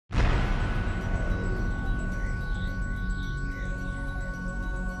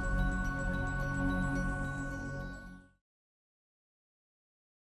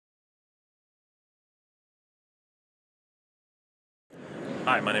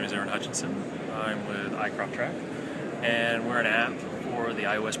Hi, my name is Hutchinson. I'm with iCropTrak, and we're an app for the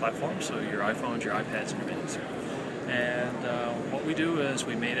iOS platform, so your iPhones, your iPads, and your minis. And what we do is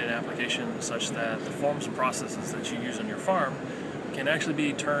we made an application such that the forms and processes that you use on your farm can actually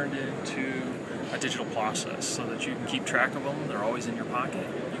be turned into a digital process so that you can keep track of them. They're always in your pocket.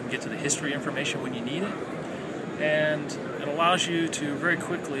 You can get to the history information when you need it. And it allows you to very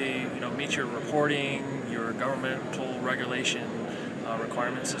quickly, meet your reporting, your governmental regulation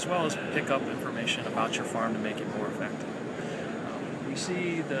requirements, as well as pick up information about your farm to make it more effective. We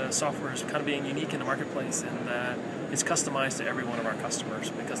see the software as kind of being unique in the marketplace in that it's customized to every one of our customers,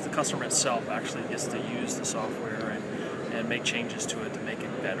 because the customer itself actually gets to use the software and make changes to it to make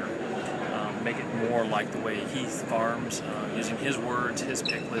it better, make it more like the way he farms, using his words, his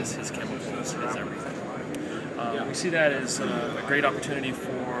pick list, his chemicals, his everything. We see that as a great opportunity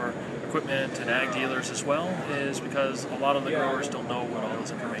for equipment and ag dealers as well, is because a lot of the growers don't know what all this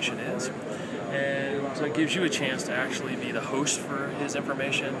information is. And so it gives you a chance to actually be the host for his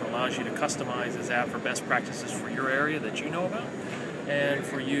information, allows you to customize his app for best practices for your area that you know about, and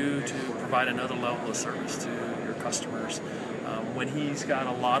for you to provide another level of service to your customers. When he's got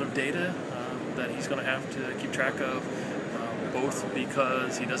a lot of data that he's going to have to keep track of, both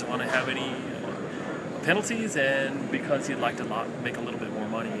because he doesn't want to have any penalties and because he'd like to make a little bit more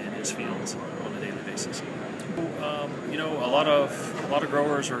money in his fields on a daily basis. A lot of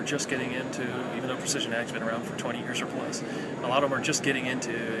growers are just getting into, even though precision ag's been around for 20 years or plus, a lot of them are just getting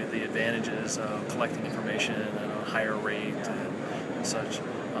into the advantages of collecting information at a higher rate and such.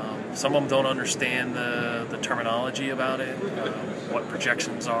 Some of them don't understand the terminology about it, what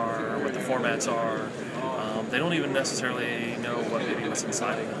projections are, what the formats are. They don't even necessarily know what's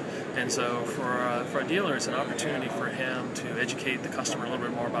inside of them. And so for a dealer, it's an opportunity for him to educate the customer a little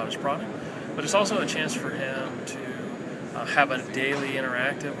bit more about his product, but it's also a chance for him to have a daily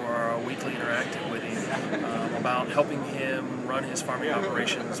interactive or a weekly interactive with him about helping him run his farming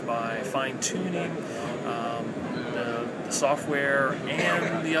operations by fine-tuning the software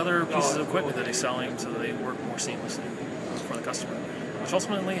and the other pieces of equipment that he's selling so that they work more seamlessly for the customer, which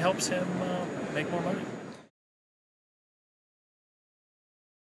ultimately helps him make more money.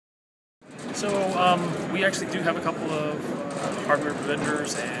 So we actually do have a couple of hardware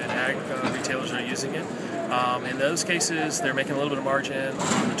vendors and ag retailers that are using it. In those cases, they're making a little bit of margin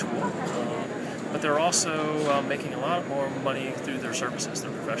on the tool, but they're also making a lot more money through their services,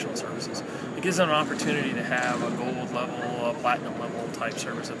 their professional services. It gives them an opportunity to have a gold level, a platinum level type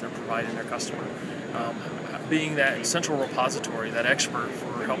service that they're providing their customer, being that central repository, that expert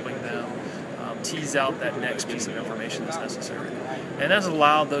for helping them tease out that next piece of information that's necessary. And that's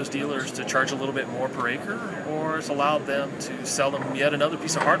allowed those dealers to charge a little bit more per acre, or it's allowed them to sell them yet another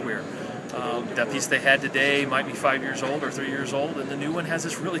piece of hardware. That piece they had today might be 5 years old or 3 years old, and the new one has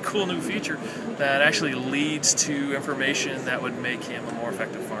this really cool new feature that actually leads to information that would make him a more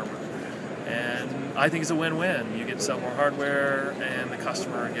effective farmer. And I think it's a win-win. You get to sell more hardware, and the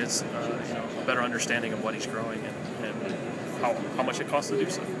customer gets a better understanding of what he's growing and how much it costs to do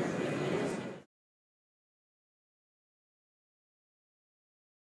so.